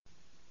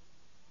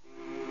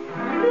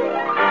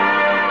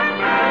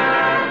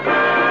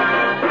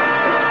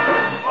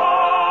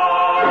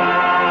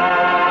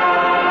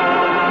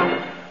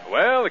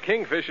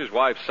Kingfish's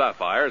wife,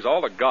 Sapphire, is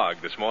all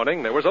agog this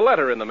morning. There was a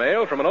letter in the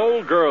mail from an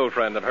old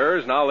girlfriend of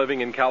hers now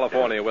living in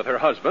California with her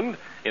husband,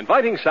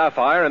 inviting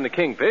Sapphire and the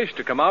Kingfish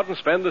to come out and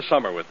spend the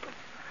summer with them.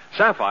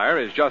 Sapphire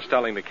is just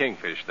telling the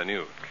Kingfish the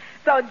news.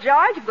 So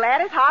George,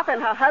 Gladys Hopper,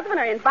 and her husband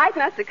are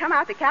inviting us to come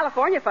out to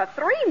California for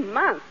 3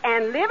 months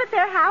and live at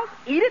their house,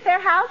 eat at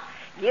their house,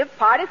 give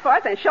parties for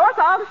us, and show us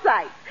all the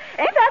sights.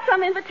 Ain't that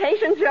some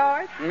invitation,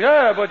 George?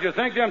 Yeah, but you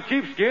think them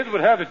cheapskates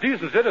would have the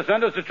decency to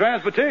send us to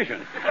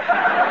transportation?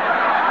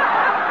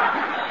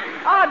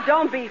 Oh,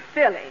 don't be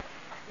silly.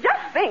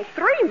 Just think,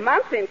 3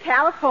 months in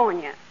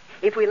California.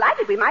 If we like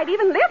it, we might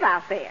even live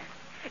out there.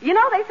 You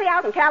know, they say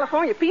out in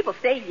California people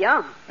stay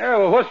young. Yeah,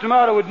 well, what's the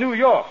matter with New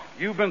York?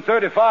 You've been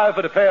 35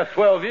 for the past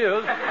 12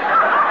 years.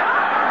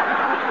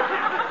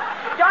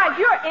 George,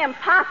 you're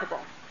impossible.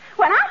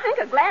 When I think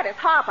of Gladys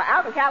Harper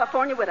out in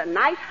California with a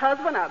nice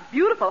husband, a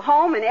beautiful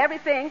home, and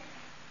everything,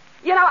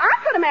 you know, I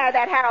could have married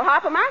that Harold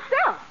Harper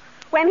myself.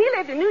 When he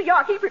lived in New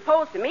York, he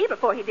proposed to me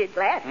before he did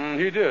Gladys.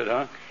 He did,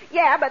 huh?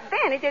 Yeah, but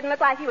then it didn't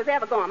look like he was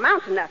ever going to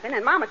amount to nothing,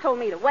 and Mama told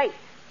me to wait.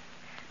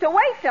 To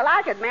wait till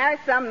I could marry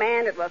some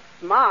man that was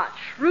smart,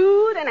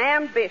 shrewd, and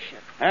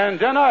ambitious. And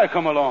then I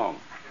come along.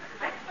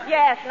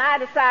 Yes, and I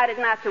decided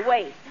not to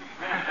wait.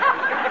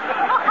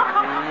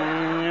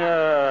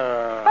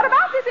 Yeah. But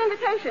about this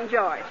invitation,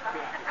 George,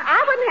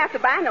 I wouldn't have to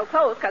buy no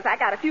clothes because I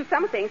got a few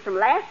summer things from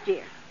last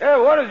year. Hey,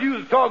 what is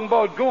you talking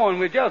about going?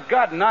 We just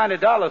got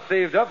 $90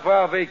 saved up for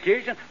our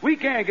vacation. We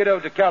can't get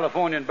out to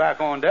California and back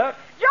on that.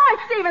 George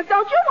Stevens,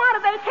 don't you want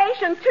a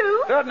vacation,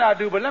 too? Certainly I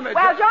do, but let me...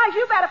 Well, George,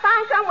 you better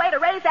find some way to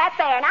raise that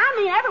fare, and I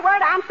mean every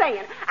word I'm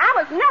saying. I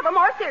was never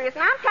more serious,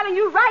 and I'm telling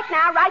you right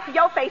now, right to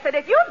your face, that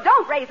if you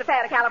don't raise the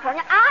fare to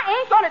California,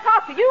 I ain't going to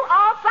talk to you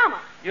all summer.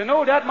 You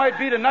know, that might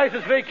be the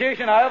nicest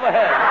vacation I ever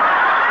had.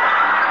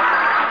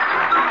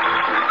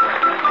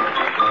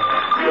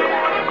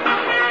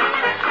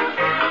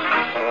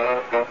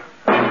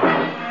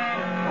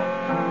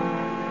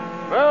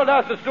 Well,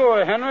 that's the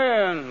story, Henry,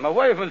 and my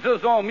wife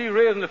insists on me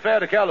raising the fare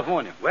to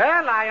California.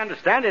 Well, I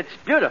understand it's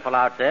beautiful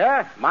out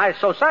there. My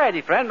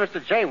society friend,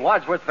 Mr. J.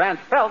 Wadsworth Van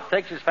Pelt,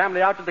 takes his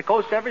family out to the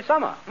coast every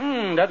summer.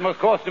 That must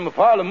cost him a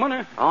pile of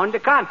money. On the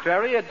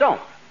contrary, it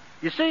don't.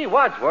 You see,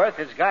 Wadsworth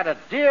has got a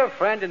dear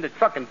friend in the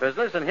trucking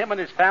business, and him and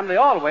his family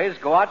always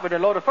go out with a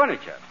load of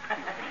furniture.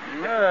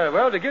 Yeah,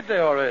 well, they get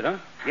there all right, huh?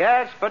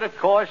 Yes, but of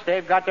course,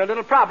 they've got their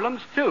little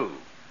problems, too.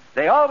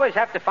 They always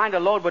have to find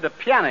a load with a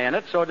piano in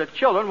it so the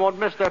children won't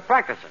miss their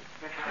practicing.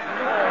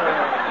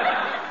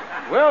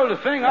 Well, the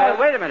thing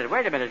Wait a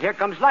minute. Here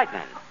comes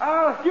Lightning.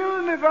 Oh,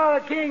 excuse me, Brother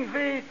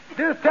Kingfish.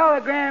 This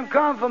telegram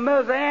come from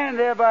Mr.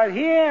 Andy, but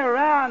he ain't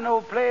around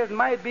no place.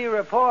 Might be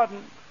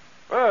reporting.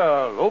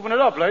 Well, open it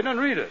up, Lightning, and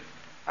read it.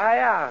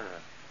 Yeah.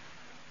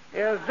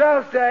 It's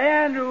just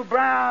Andrew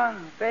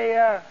Brown.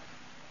 Say,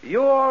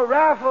 your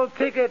raffle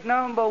ticket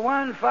number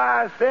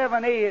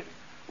 1578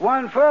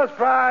 won first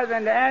prize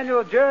in the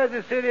annual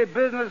Jersey City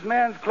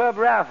Businessmen's Club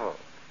raffle.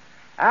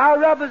 Our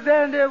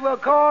representative will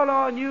call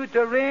on you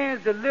to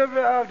arrange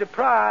delivery of the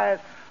prize,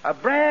 a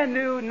brand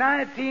new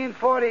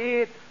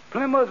 1948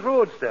 Plymouth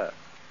Roadster.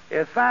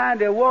 It's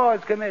signed the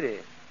awards committee.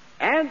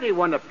 Andy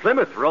won a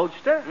Plymouth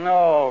Roadster?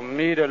 No,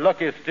 me, the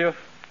lucky stiff.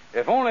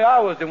 If only I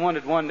was the one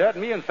that won that,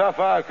 me and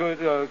Sapphire could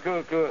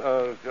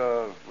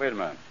wait a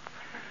minute.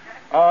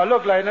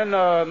 Look, Lightning,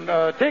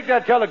 take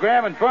that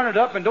telegram and burn it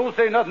up and don't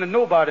say nothing to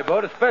nobody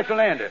about it,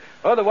 especially Andy.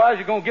 Otherwise,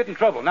 you're going to get in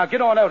trouble. Now,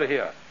 get on out of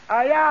here.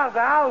 Yeah, sir.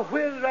 I'll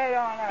whiz right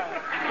on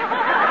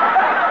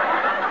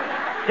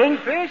out.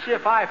 Kingfish,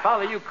 if I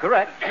follow you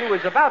correct, you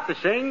was about to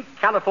sing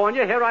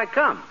California, Here I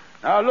Come.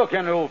 Now, look,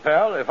 Henry, old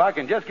pal, if I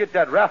can just get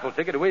that raffle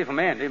ticket away from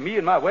Andy, me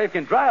and my wife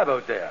can drive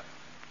out there.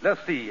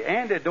 Let's see.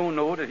 Andy don't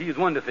know that he's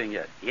won the thing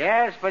yet.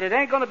 Yes, but it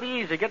ain't going to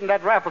be easy getting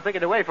that raffle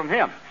ticket away from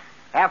him.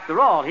 After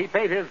all, he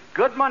paid his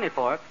good money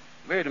for it.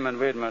 Wait a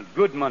minute.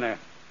 Good money.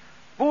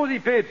 Suppose he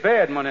paid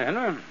bad money,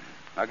 Henry.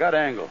 I got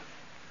angle.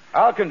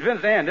 I'll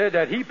convince Andy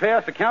that he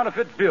passed a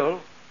counterfeit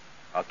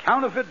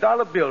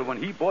dollar bill when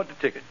he bought the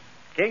ticket.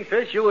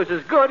 Kingfish, you was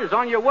as good as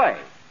on your way.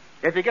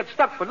 If you get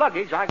stuck for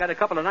luggage, I got a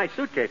couple of nice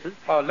suitcases.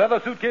 Leather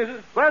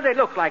suitcases? Well, they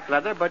look like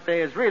leather, but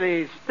they is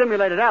really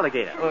stimulated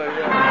alligator.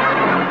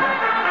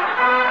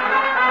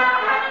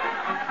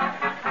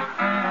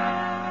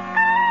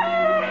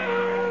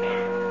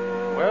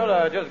 Well,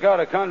 I just got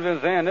to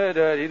convince Andy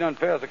that he done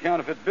passed a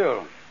counterfeit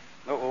bill.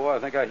 I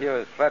think I hear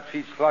his flat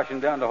feet sloshing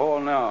down the hall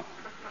now.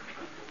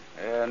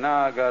 Yeah,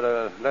 now I got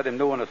to let him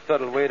know in a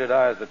subtle way that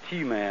I is the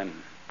T-man.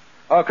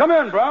 Come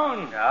in,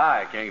 Brown.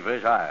 Hi,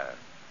 Kingfish, hi.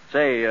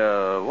 Say,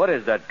 what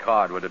is that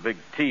card with a big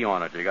T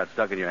on it you got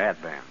stuck in your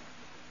hatband?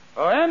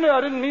 Andy,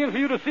 I didn't mean for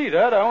you to see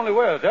that. I only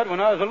wear that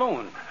when I was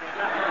alone.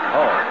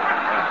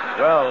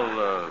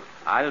 Well,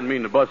 I didn't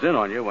mean to bust in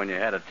on you when you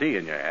had a T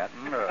in your hat.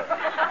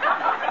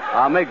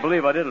 I'll make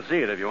believe I didn't see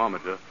it if you want me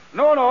to.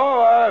 No,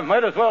 I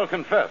might as well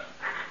confess.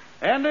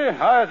 Andy,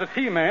 I is a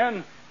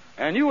T-man,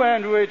 and you,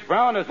 Andrew H.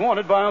 Brown, is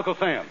wanted by Uncle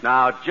Sam.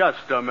 Now,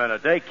 just a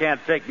minute. They can't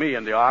take me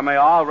in the Army. I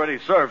already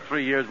served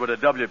 3 years with the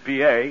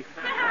WPA.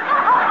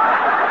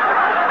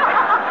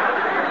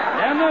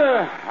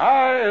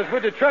 I is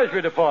with the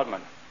Treasury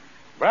Department.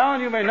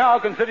 Brown, you may now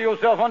consider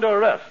yourself under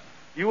arrest.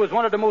 You was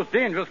one of the most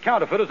dangerous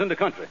counterfeiters in the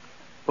country.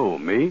 Who,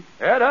 me?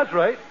 Yeah, that's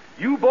right.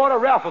 You bought a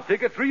raffle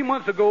ticket 3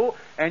 months ago,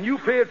 and you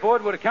paid for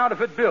it with a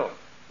counterfeit bill.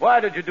 Why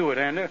did you do it,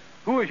 Andy?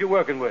 Who is you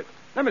working with?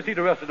 Let me see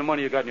the rest of the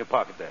money you got in your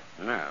pocket there.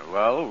 Yeah,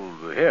 well,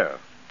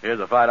 here's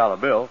a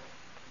 $5 bill.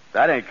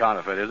 That ain't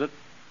counterfeit, is it?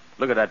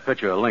 Look at that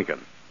picture of Lincoln.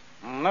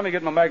 Let me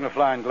get my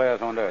magnifying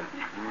glass on that.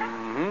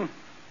 Mm-hmm.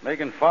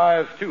 Making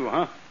fives, too,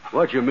 huh?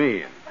 What you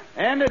mean?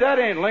 Andy, that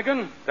ain't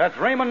Lincoln. That's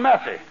Raymond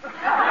Massey.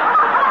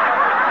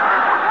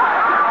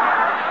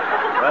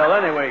 Well,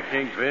 anyway,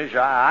 Kingfish,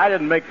 I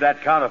didn't make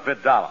that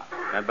counterfeit dollar.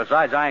 And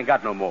besides, I ain't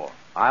got no more.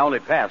 I only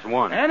passed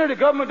one. Andy, the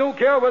government don't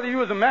care whether you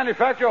was a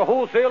manufacturer,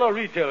 wholesaler, or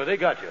retailer. They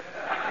got you.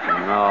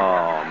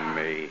 No,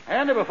 me.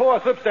 Andy, before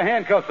I slips the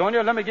handcuffs on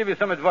you, let me give you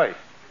some advice.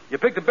 You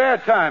picked a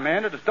bad time,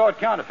 Andy, to start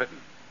counterfeiting.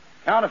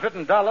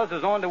 Counterfeiting dollars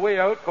is on the way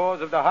out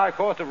because of the high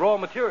cost of raw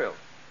materials.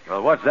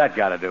 Well, what's that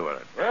got to do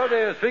with it? Well,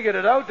 they has figured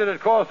it out that it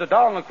costs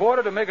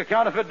 $1.25 to make a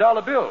counterfeit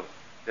dollar bill.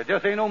 There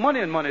just ain't no money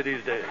in money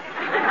these days.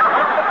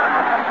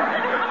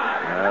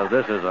 Well,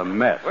 this is a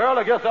mess. Well,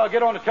 I guess I'll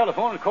get on the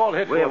telephone and call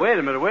headquarters. Wait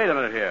a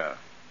minute here.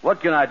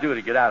 What can I do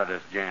to get out of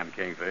this jam,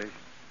 Kingfish?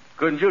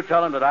 Couldn't you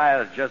tell him that I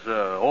was just an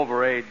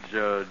overage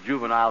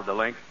juvenile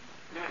delinquent?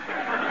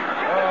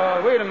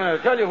 Wait a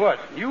minute. Tell you what.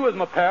 You was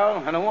my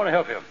pal, and I want to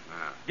help you.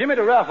 Give me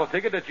the raffle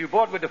ticket that you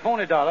bought with the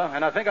phony dollar,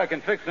 and I think I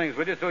can fix things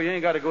with you so you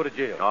ain't got to go to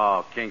jail.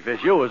 Oh,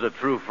 Kingfish, you was a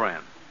true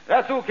friend.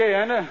 That's okay,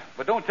 Andy,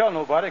 but don't tell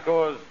nobody,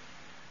 because,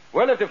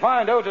 well, if they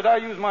find out that I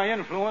use my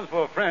influence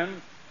for a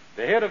friend,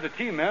 the head of the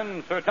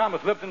T-men, Sir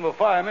Thomas Lipton, will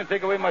fire me and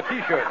take away my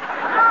T-shirt.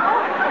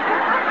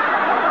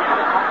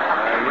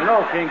 You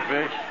know,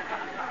 Kingfish,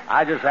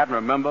 I just happen to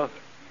remember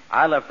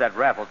I left that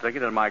raffle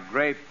ticket in my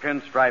gray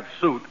pinstripe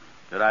suit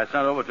that I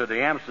sent over to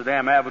the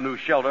Amsterdam Avenue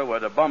shelter where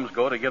the bums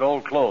go to get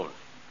old clothes.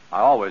 I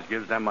always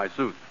gives them my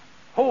suit.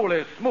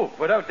 Holy smoke.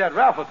 Without that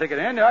raffle ticket,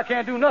 Andy, I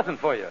can't do nothing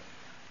for you.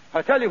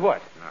 I tell you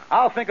what,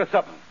 I'll think of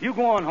something. You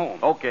go on home.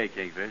 Okay,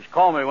 Kingfish.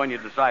 Call me when you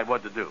decide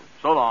what to do.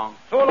 So long.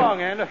 So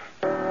long, Andy.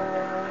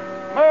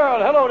 Well,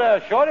 hello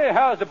there, Shorty.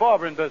 How's the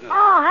barbering business?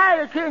 Oh,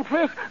 hi,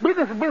 Kingfish.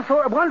 Business has been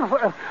so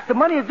wonderful. The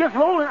money is just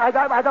rolling. I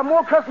got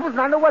more customers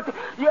than I know what to...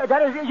 Yeah,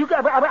 that is... You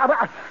got...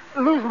 I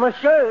lose my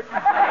shirt.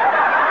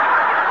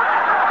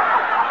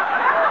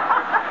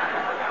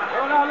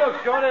 Well, now,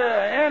 look, Shorty.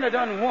 Andy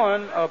done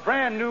won a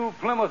brand new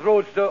Plymouth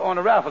Roadster on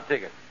a raffle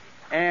ticket.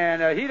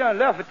 And he done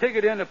left the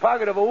ticket in the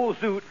pocket of an old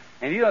suit,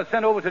 and he done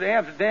sent over to the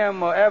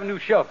Amsterdam Avenue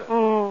shelter.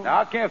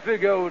 Now, I can't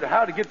figure out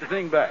how to get the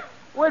thing back.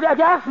 Well,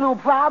 that's no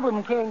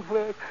problem,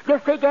 Kingfish.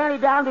 Just take Andy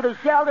down to the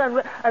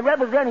shelter and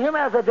represent him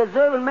as a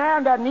deserving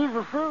man that needs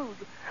a suit.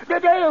 The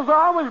day is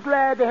always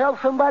glad to help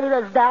somebody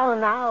that's down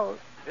and out.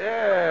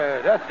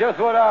 Yeah, that's just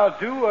what I'll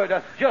do.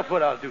 That's just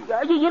what I'll do.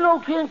 You know,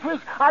 Kingfish,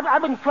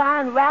 I've been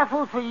trying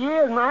raffles for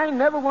years, and I ain't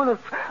never won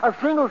a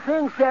single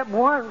thing except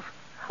once.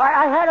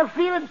 I had a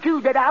feeling,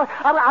 too, that I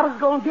was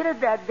going to get it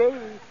that day.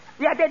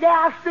 Yeah, there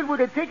I stood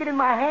with a ticket in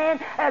my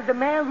hand as the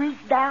man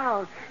reached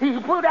down. He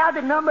pulled out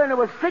the number, and it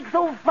was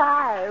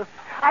 605.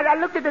 I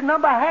looked at the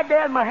number I had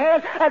there in my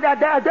hand, and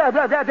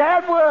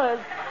that was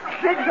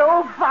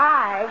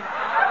 605.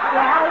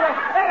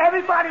 Yeah,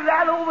 everybody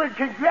ran over and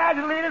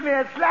congratulated me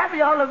and slapped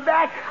me on the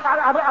back.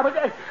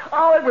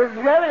 It was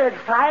very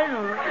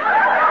exciting.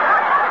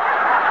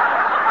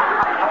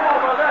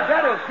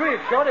 That is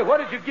great, Shorty. What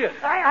did you get?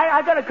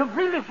 I got a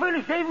completely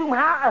furnished eight-room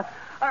house.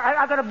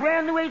 I got a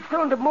brand new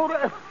 8-cylinder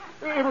motor.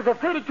 It was a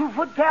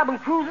 32-foot cabin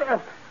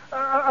cruiser,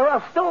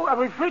 a stove, a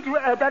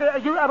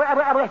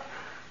refrigerator.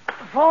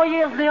 4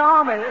 years in the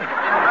Army.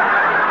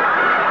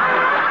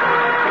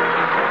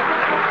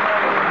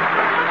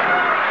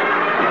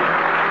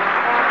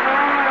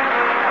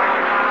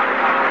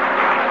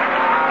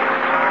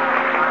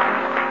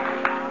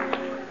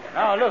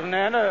 Now, listen,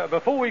 Anna,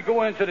 before we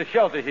go into the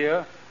shelter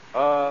here,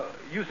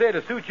 you say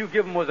the suit you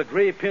give him was a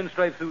gray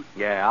pinstripe suit?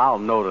 Yeah, I'll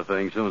know the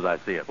thing as soon as I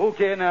see it.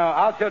 Okay, now,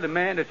 I'll tell the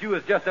man that you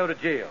was just out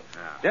of jail.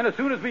 Yeah. Then as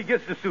soon as we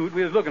gets the suit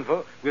we was looking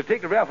for, we'll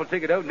take the raffle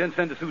ticket out and then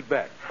send the suit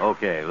back.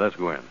 Okay, let's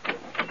go in.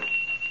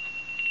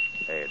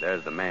 Hey,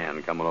 there's the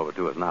man coming over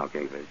to us now,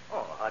 Kingfish.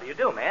 Oh, how do you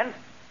do, man?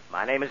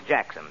 My name is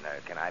Jackson.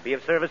 Can I be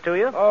of service to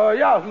you?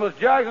 Yes, Miss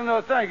Jackson,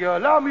 thank you.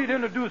 Allow me to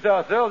introduce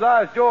ourselves.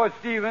 I is George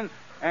Stevens,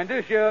 and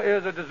this here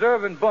is a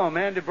deserving bum,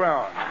 Andy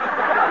Brown.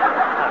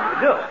 How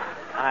do you do?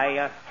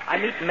 I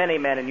meet many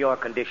men in your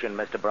condition,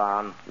 Mr.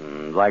 Brown.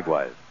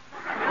 Likewise.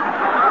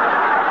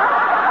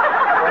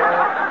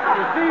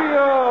 You see,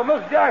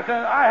 Miss Jackson,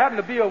 I happen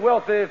to be a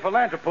wealthy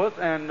philanthropist,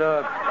 and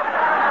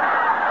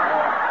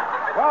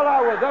while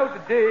I was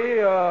out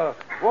today,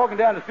 walking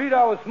down the street,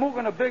 I was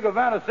smoking a big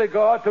Havana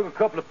cigar. I took a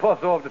couple of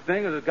puffs off the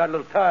thing as I got a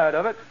little tired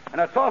of it,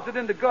 and I tossed it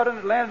in the gutter, and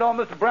it landed on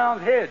Mr.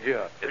 Brown's head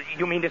here.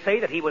 You mean to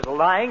say that he was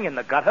lying in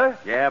the gutter?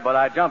 Yeah, but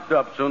I jumped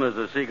up as soon as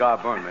the cigar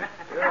burned me.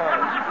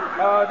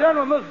 Then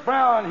when Miss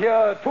Brown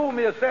here told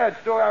me a sad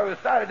story, I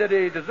decided that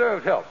he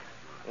deserved help.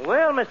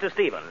 Well, Mr.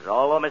 Stevens,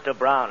 although Mr.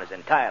 Brown is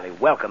entirely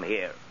welcome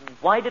here,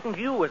 Why didn't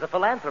you, as a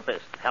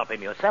philanthropist, help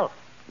him yourself?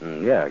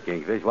 Yeah,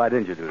 Kingfish, why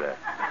didn't you do that?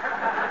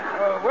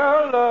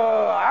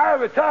 I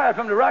retired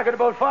from the racket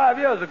about 5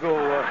 years ago.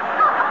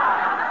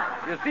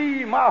 You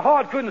see, my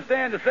heart couldn't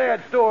stand the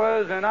sad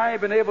stories, and I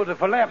ain't been able to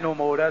philamp no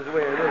more. That's the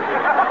way it is.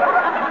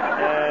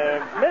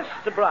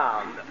 Mr.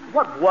 Brown,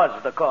 what was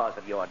the cause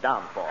of your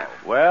downfall?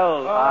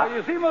 Well,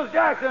 You see, Miss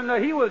Jackson,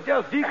 he was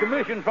just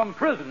decommissioned from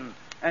prison,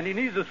 and he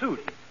needs a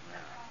suit.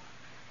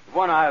 the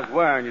one I was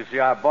wearing, you see,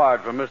 I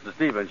borrowed from Mr.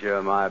 Stevens here,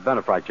 my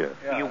benefit chair.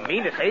 You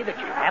mean to say that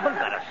you haven't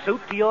got a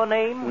suit to your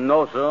name?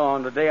 No, sir.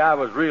 On the day I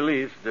was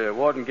released, the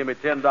warden gave me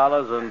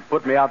 $10 and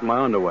put me out in my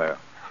underwear.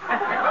 Well,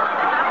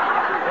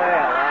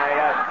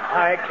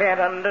 I can't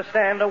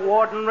understand a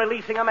warden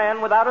releasing a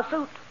man without a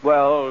suit.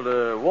 Well,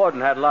 the warden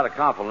had a lot of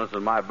confidence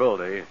in my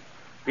ability.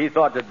 He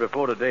thought that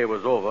before the day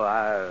was over,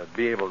 I'd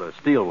be able to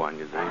steal one,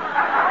 you see.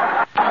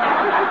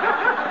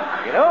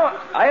 You know,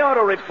 I ought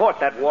to report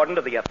that warden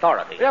to the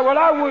authorities. Yeah, well,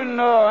 I wouldn't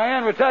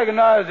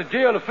antagonize the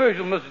jail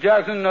official, Mr.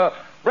 Jackson.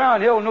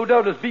 Brown Hill will no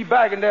doubt just be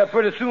back in there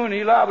pretty soon.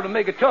 He's liable to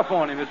make it tough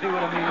on him, you see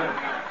what I mean?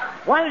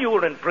 While you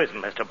were in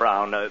prison, Mr.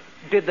 Brown,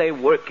 did they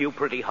work you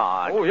pretty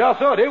hard? Oh, yeah,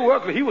 sir. They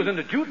worked, but he was in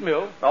the jute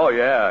mill. Oh,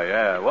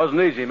 yeah. It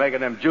wasn't easy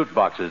making them jute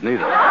boxes,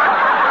 neither.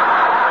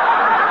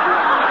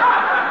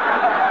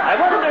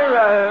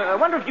 I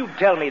wonder if you'd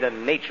tell me the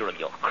nature of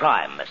your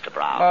crime, Mr.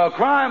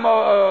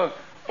 Brown.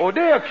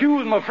 They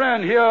accused my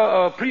friend here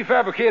of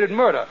prefabricated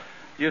murder.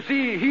 You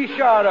see, he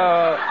shot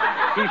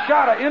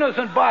an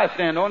innocent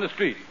bystander on the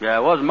street. Yeah,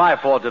 it wasn't my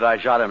fault that I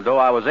shot him, though.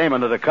 I was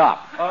aiming at a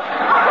cop.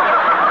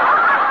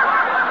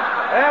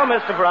 Well,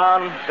 Mr.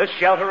 Brown, the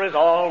shelter is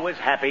always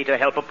happy to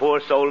help a poor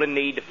soul in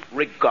need,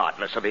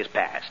 regardless of his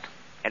past.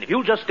 And if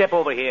you'll just step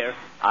over here,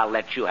 I'll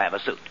let you have a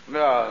suit.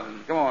 Yeah,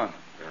 come on.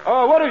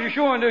 What is you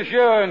showing this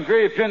year in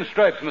gray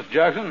pinstripes, Mr.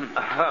 Jackson?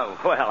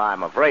 Well,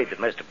 I'm afraid that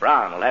Mr.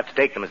 Brown will have to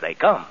take them as they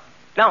come.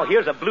 Now,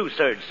 here's a blue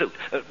serge suit.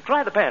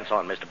 Try the pants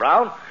on, Mr.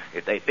 Brown.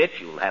 If they fit,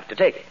 you'll have to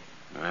take it.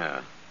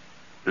 Yeah.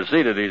 The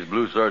seat of these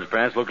blue serge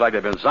pants look like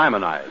they've been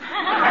Simonized.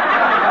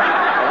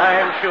 I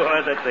am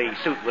sure that the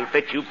suit will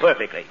fit you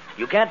perfectly.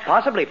 You can't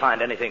possibly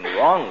find anything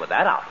wrong with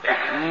that outfit.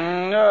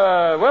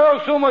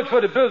 Well, so much for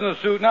the business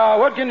suit. Now,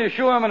 what can you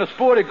show him in a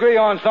sporty gray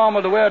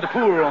ensemble to wear at the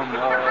pool room?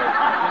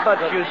 But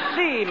you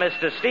see,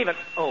 Mr. Stevens...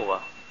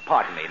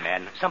 pardon me,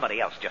 men.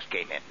 Somebody else just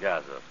came in.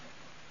 Yeah, sir.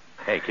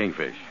 Hey,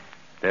 Kingfish.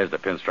 There's the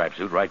pinstripe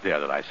suit right there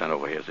that I sent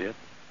over here, see it?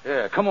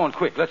 Yeah, come on,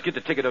 quick. Let's get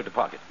the ticket out of the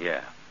pocket.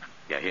 Yeah,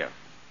 here.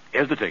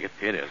 Here's the ticket.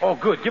 Here it is. Oh,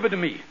 good. Give it to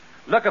me.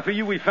 Lucky for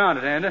you we found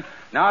it, Andy.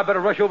 Now I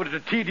better rush over to the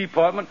tea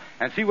department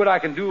and see what I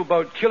can do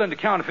about killing the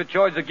counterfeit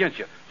charges against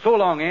you. So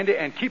long, Andy,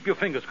 and keep your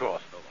fingers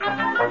crossed.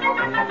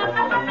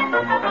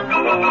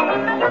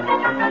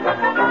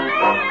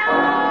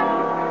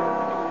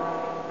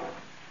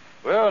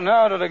 Well,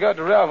 now that I got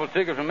the raffle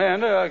ticket from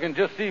Andy, I can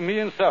just see me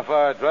and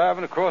Sapphire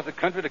driving across the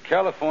country to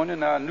California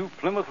in our new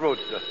Plymouth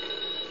Roadster.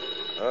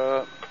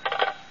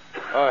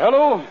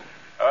 Hello?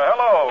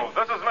 Hello.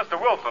 This is Mr.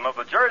 Wilson of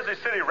the Jersey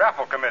City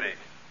Raffle Committee.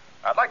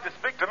 I'd like to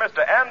speak to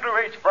Mr. Andrew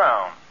H.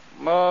 Brown.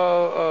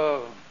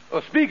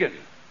 Speaking.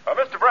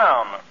 Mr.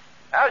 Brown,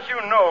 as you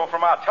know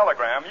from our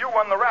telegram, you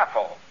won the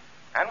raffle.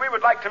 And we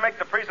would like to make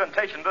the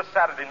presentation this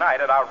Saturday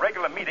night at our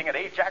regular meeting at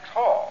Ajax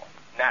Hall.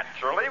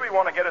 Naturally, we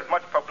want to get as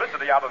much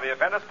publicity out of the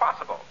event as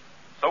possible.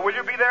 So will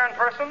you be there in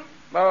person?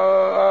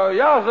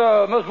 Yes,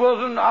 Miss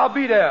Wilson. I'll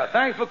be there.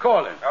 Thanks for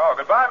calling. Oh,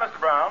 goodbye, Mr.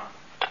 Brown.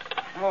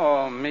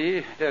 Oh,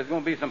 me. There's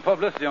going to be some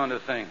publicity on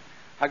this thing.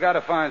 I got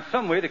to find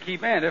some way to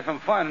keep Andy from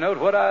finding out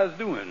what I was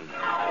doing.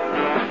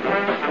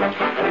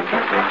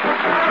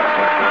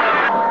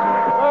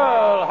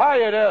 Well,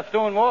 hiya there,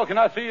 Stonewall. Can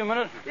I see you a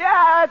minute?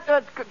 Yeah,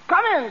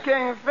 come in,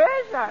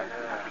 Kingfish.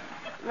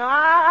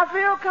 I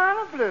feel kind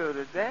of blue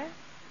today.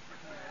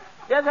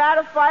 Just had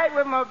a fight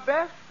with my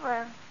best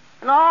friend.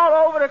 And all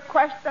over the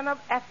question of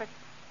ethics.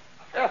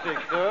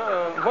 Ethics,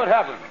 sir? What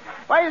happened?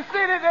 Well, you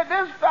see,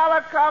 this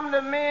fella come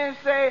to me and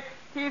say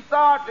he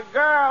thought the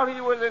girl he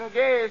was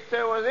engaged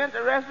to was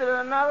interested in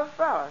another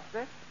fella,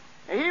 see?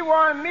 And he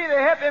wanted me to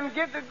help him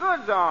get the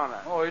goods on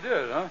her. Oh, he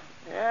did, huh?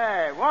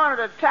 Yeah, he wanted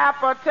to tap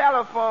her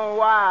telephone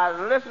wires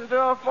and listen to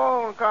her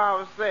phone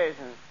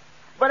conversations.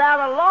 But as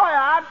a lawyer,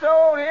 I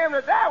told him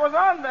that was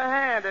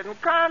underhanded and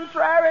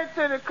contrary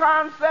to the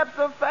concepts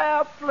of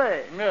fair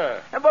play. Yeah.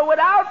 But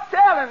without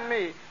telling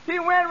me, he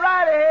went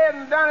right ahead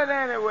and done it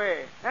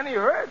anyway. And he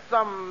heard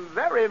some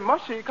very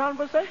mushy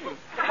conversation.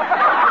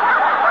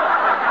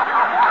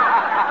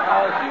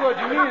 I see what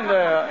you mean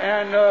there.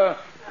 And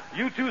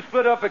you two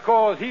split up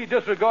because he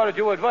disregarded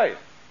your advice.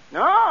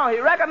 No, he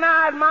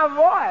recognized my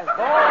voice.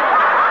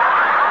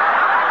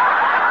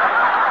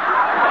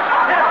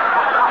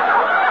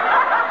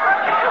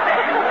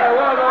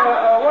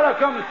 What I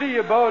come to see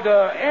you about,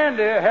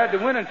 Andy had the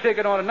winning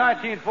ticket on a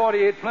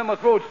 1948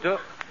 Plymouth Roadster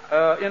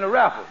in a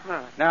raffle.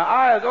 Huh. Now,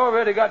 I has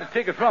already got the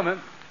ticket from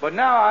him, but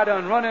now I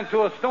done run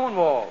into a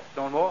Stonewall.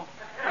 Stonewall?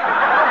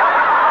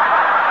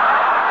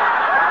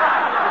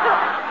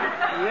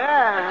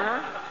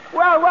 Yeah.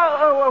 Well,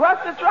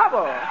 what's the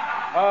trouble?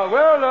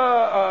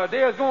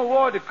 They was going to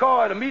award the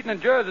car at a meeting in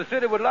Jersey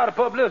City with a lot of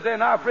publicity,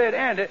 and our friend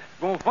Andy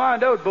going to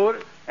find out about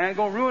it and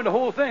going to ruin the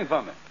whole thing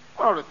for me.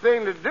 Well, the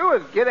thing to do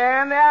is get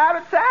Andy out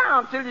of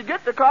town till you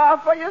get the car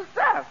for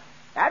yourself.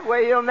 That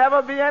way he'll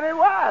never be any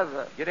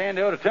wiser. Get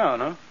Andy out of town,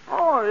 huh?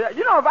 Oh, yeah.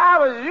 You know, if I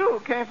was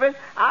you, Kingfish,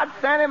 I'd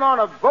send him on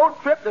a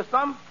boat trip to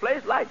some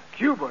place like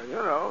Cuba, you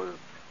know.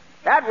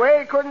 That way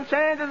he couldn't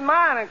change his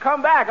mind and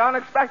come back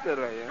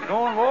unexpectedly. You know?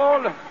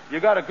 Cornwall, you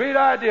got a great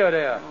idea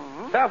there.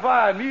 Mm-hmm.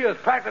 Sapphire and me is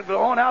practically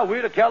on our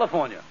way to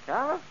California.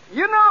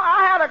 You know,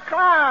 I had a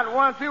client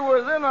once who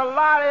was in a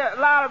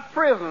lot of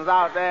prisons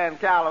out there in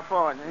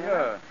California.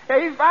 Yeah.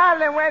 He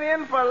finally went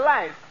in for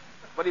life,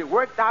 but he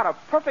worked out a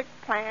perfect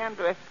plan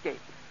to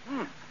escape.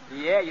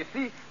 Yeah, you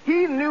see,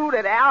 he knew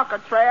that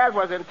Alcatraz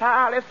was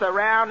entirely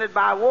surrounded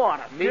by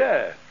water. See?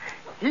 Yeah.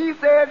 He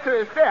said to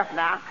himself,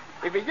 now,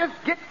 if he just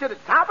gets to the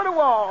top of the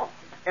wall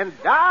and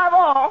dive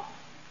off,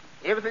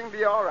 everything will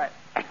be all right.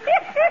 Go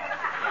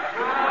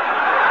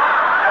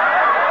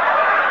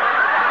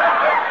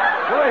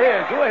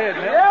ahead,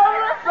 man.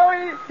 Yeah,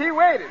 so he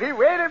waited. He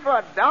waited for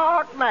a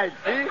dark night,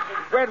 see,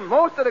 when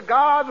most of the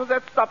guards was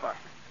at supper.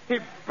 He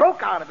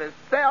broke out of his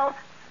cell,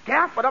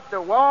 scampered up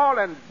the wall,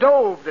 and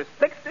dove to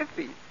 60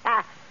 feet.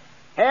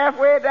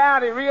 Halfway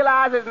down, he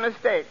realized his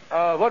mistake.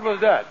 What was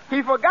that?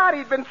 He forgot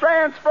he'd been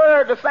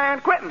transferred to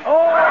San Quentin.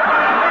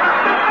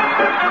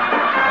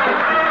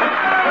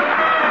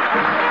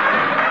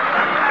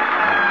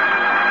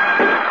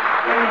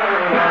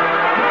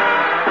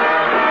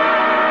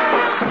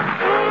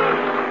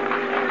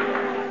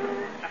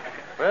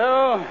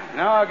 Well,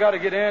 now I got to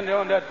get Andy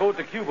on that boat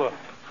to Cuba.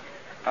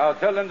 I'll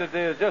tell them that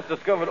they just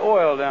discovered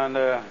oil down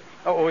there.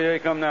 Oh, yeah,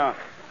 come now.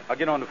 I'll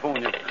get on the phone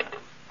here.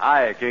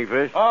 Hi,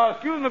 Kingfish.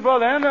 Excuse me,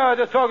 brother, Andy. I was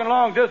just talking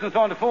long distance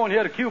on the phone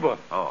here to Cuba.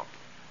 Oh.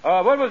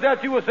 What was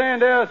that you were saying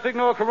there,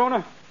 Signor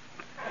Corona?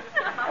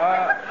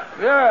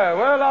 Yeah,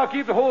 well, I'll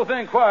keep the whole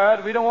thing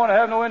quiet. We don't want to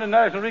have no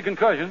international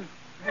reconcusion.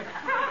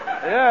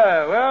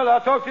 Yeah, well,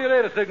 I'll talk to you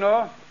later,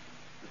 Signor.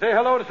 Say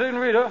hello to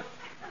Signorita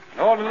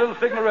and all the little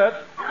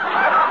Signorettes.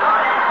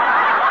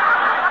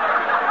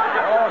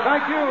 Oh,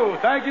 thank you.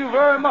 Thank you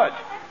very much.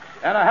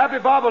 And a happy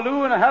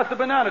Babaloo and a Hasta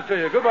Banana to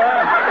you.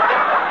 Goodbye.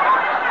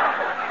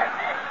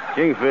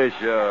 Kingfish,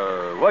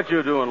 what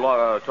you doing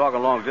talking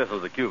long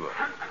distance to Cuba?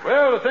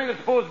 Well, the thing is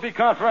supposed to be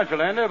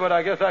confidential, Andy, but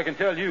I guess I can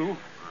tell you.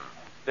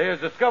 They has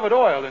discovered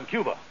oil in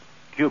Cuba.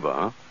 Cuba,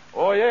 huh?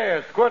 Oh, yeah,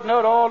 it's squirting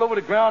out all over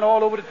the ground,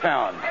 all over the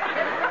town.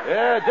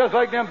 Yeah, just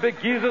like them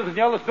big geezers in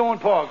Yellowstone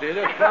Park. They're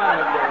just flying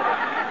up there.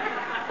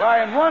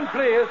 Why, in one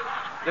place,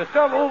 the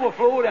stuff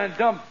overflowed and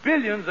dumped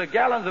billions of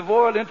gallons of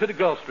oil into the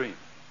Gulf Stream.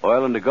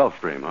 Oil in the Gulf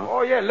Stream, huh?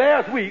 Oh, yeah,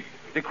 last week,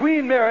 the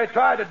Queen Mary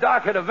tried to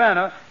dock at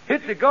Havana,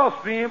 hit the Gulf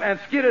Stream, and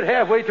skidded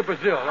halfway to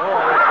Brazil.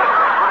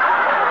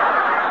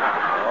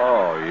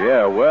 Oh,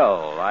 yeah,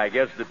 well, I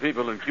guess the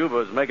people in Cuba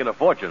is making a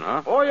fortune,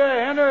 huh? Oh,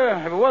 yeah, Henry.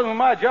 If it wasn't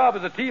my job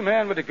as a team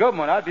man with the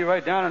government, I'd be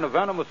right down in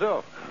Havana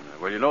myself.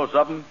 Well, you know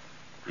something?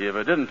 If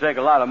it didn't take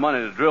a lot of money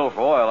to drill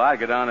for oil, I'd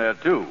get down there,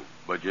 too.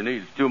 But you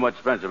need too much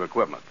expensive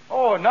equipment.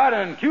 Oh, not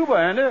in Cuba,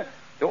 Henry.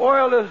 The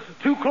oil is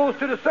too close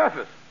to the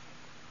surface.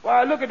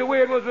 Why, look at the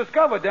way it was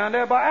discovered down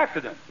there by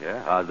accident.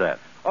 Yeah? How's that?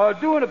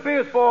 Doing a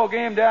baseball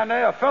game down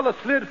there, a fella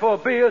slid for a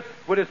base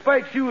with his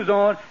spiked shoes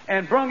on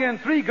and brung in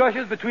 3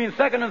 gushes between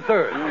second and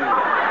third.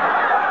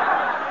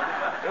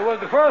 It was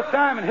the first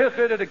time in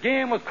history that a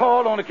game was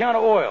called on account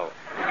of oil.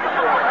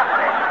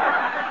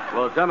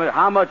 Well, tell me,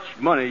 how much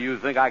money you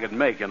think I could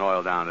make in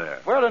oil down there?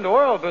 Well, in the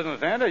oil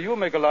business, Andy, you'll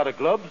make a lot of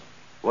glubs.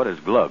 What is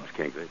glubs,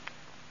 Kingfish?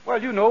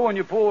 Well, you know when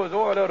you pour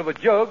oil out of a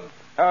jug,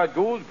 how it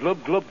goes,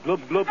 glub, glub,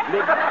 glub, glub,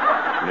 glub.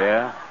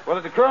 Yeah? Well,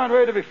 at the glubs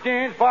rate of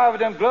exchange, 5 of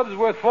them glubs is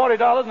worth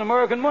 $40 in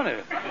American money.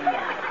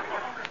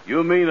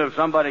 You mean if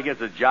somebody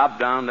gets a job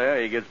down there,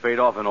 he gets paid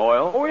off in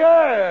oil? Oh,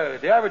 yeah.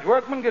 The average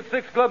workman gets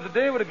 6 glubs a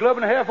day with a glub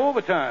and a half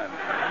overtime.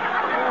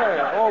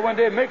 Yeah. Or when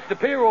they mix the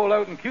payroll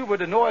out in Cuba,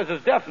 the noise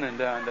is deafening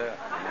down there.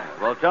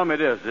 Well, tell me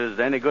this. Is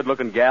there any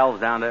good-looking gals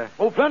down there?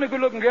 Oh, plenty of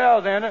good-looking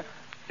gals, Anna.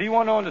 See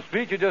one on the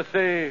street, you just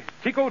say,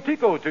 Tico,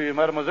 Tico to you,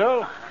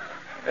 mademoiselle.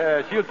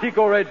 She'll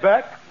Tico right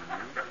back.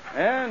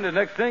 And the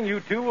next thing,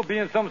 you two will be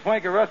in some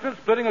swanky restaurant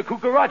splitting a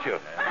cucaracha.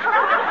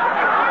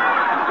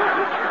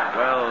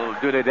 Well,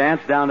 do they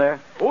dance down there?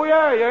 Oh,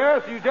 yeah,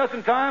 yes. You just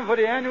in time for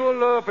the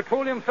annual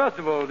petroleum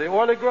festival, the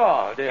Oil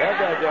Gras. They have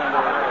that down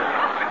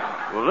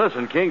there. Well,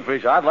 listen,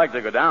 Kingfish, I'd like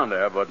to go down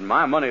there, but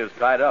my money is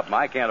tied up.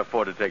 I can't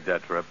afford to take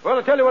that trip. Well,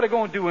 I'll tell you what I'm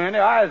going to do, Andy.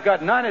 I've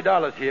got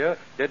 $90 here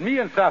that me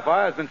and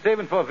Sapphire has been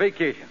saving for a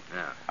vacation.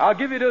 Yeah. I'll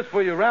give you this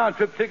for your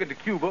round-trip ticket to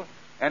Cuba,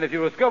 and if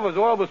you discover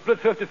oil, we'll split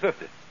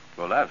 50-50.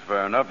 Well, that's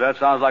fair enough. That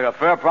sounds like a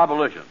fair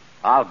proposition.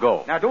 I'll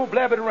go. Now, don't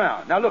blab it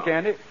around. Now, look,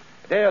 Andy,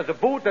 there's a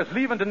boat that's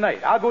leaving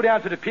tonight. I'll go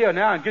down to the pier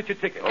now and get your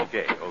ticket.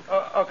 Okay.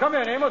 Come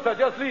in, Amos. I'm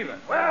just leaving.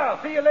 Well,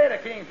 see you later,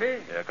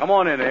 Kingfish. Yeah, come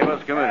on in,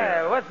 Amos. Come in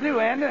here. What's new,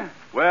 Andy?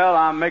 Well,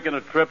 I'm making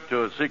a trip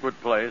to a secret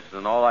place,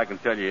 and all I can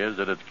tell you is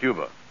that it's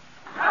Cuba.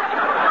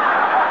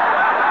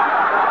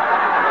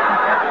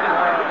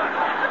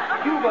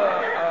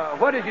 Cuba,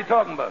 what is you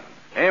talking about?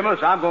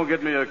 Amos, I'm going to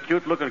get me a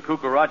cute-looking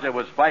cucaracha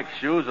with spiked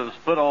shoes and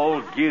split a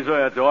old geezer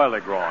at the oily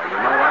grow. You know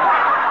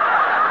that?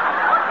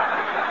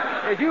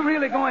 Is you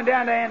really going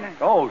down there, Andy?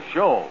 Oh,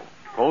 sure.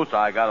 Of course,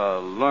 I got to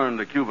learn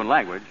the Cuban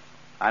language.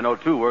 I know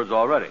 2 words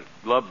already.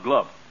 Glub,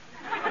 glub.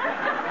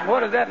 What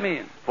does that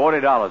mean?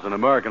 $40 in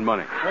American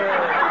money.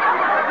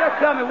 Just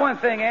tell me one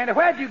thing, Andy.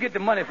 Where'd you get the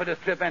money for this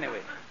trip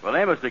anyway? Well,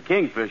 Amos, the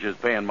Kingfish is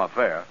paying my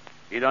fare.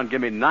 He done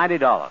give me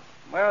 $90.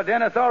 Well,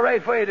 then it's all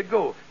right for you to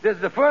go. This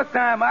is the first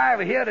time I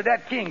ever heard of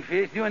that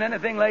Kingfish doing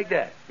anything like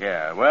that.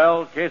 Yeah,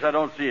 well, in case I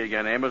don't see you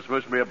again, Amos,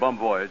 wish me a bum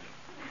voyage.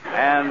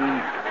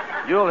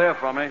 And you'll hear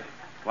from me.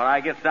 When I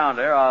get down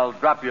there, I'll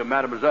drop you a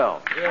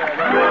mademoiselle.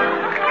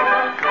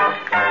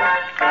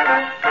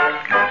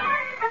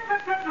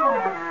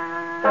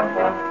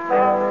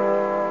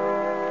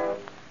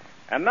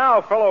 And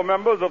now, fellow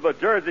members of the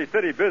Jersey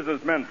City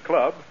Businessmen's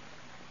Club,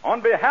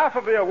 on behalf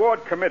of the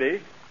award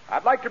committee,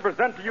 I'd like to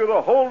present to you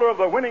the holder of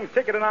the winning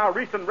ticket in our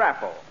recent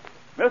raffle,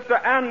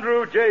 Mr.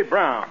 Andrew J.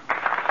 Brown.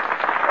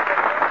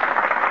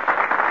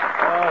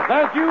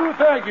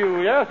 Thank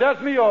you. Yes,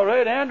 that's me, all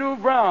right. Andrew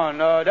Brown.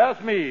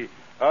 That's me.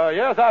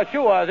 Yes, I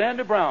sure was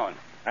Andy Brown.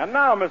 And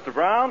now, Mr.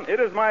 Brown, it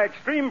is my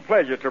extreme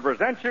pleasure to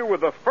present you with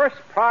the first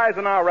prize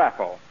in our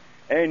raffle,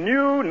 a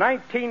new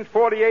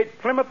 1948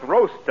 Plymouth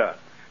Roaster,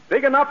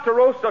 big enough to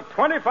roast a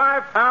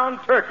 25-pound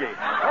turkey.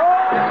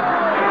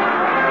 Oh!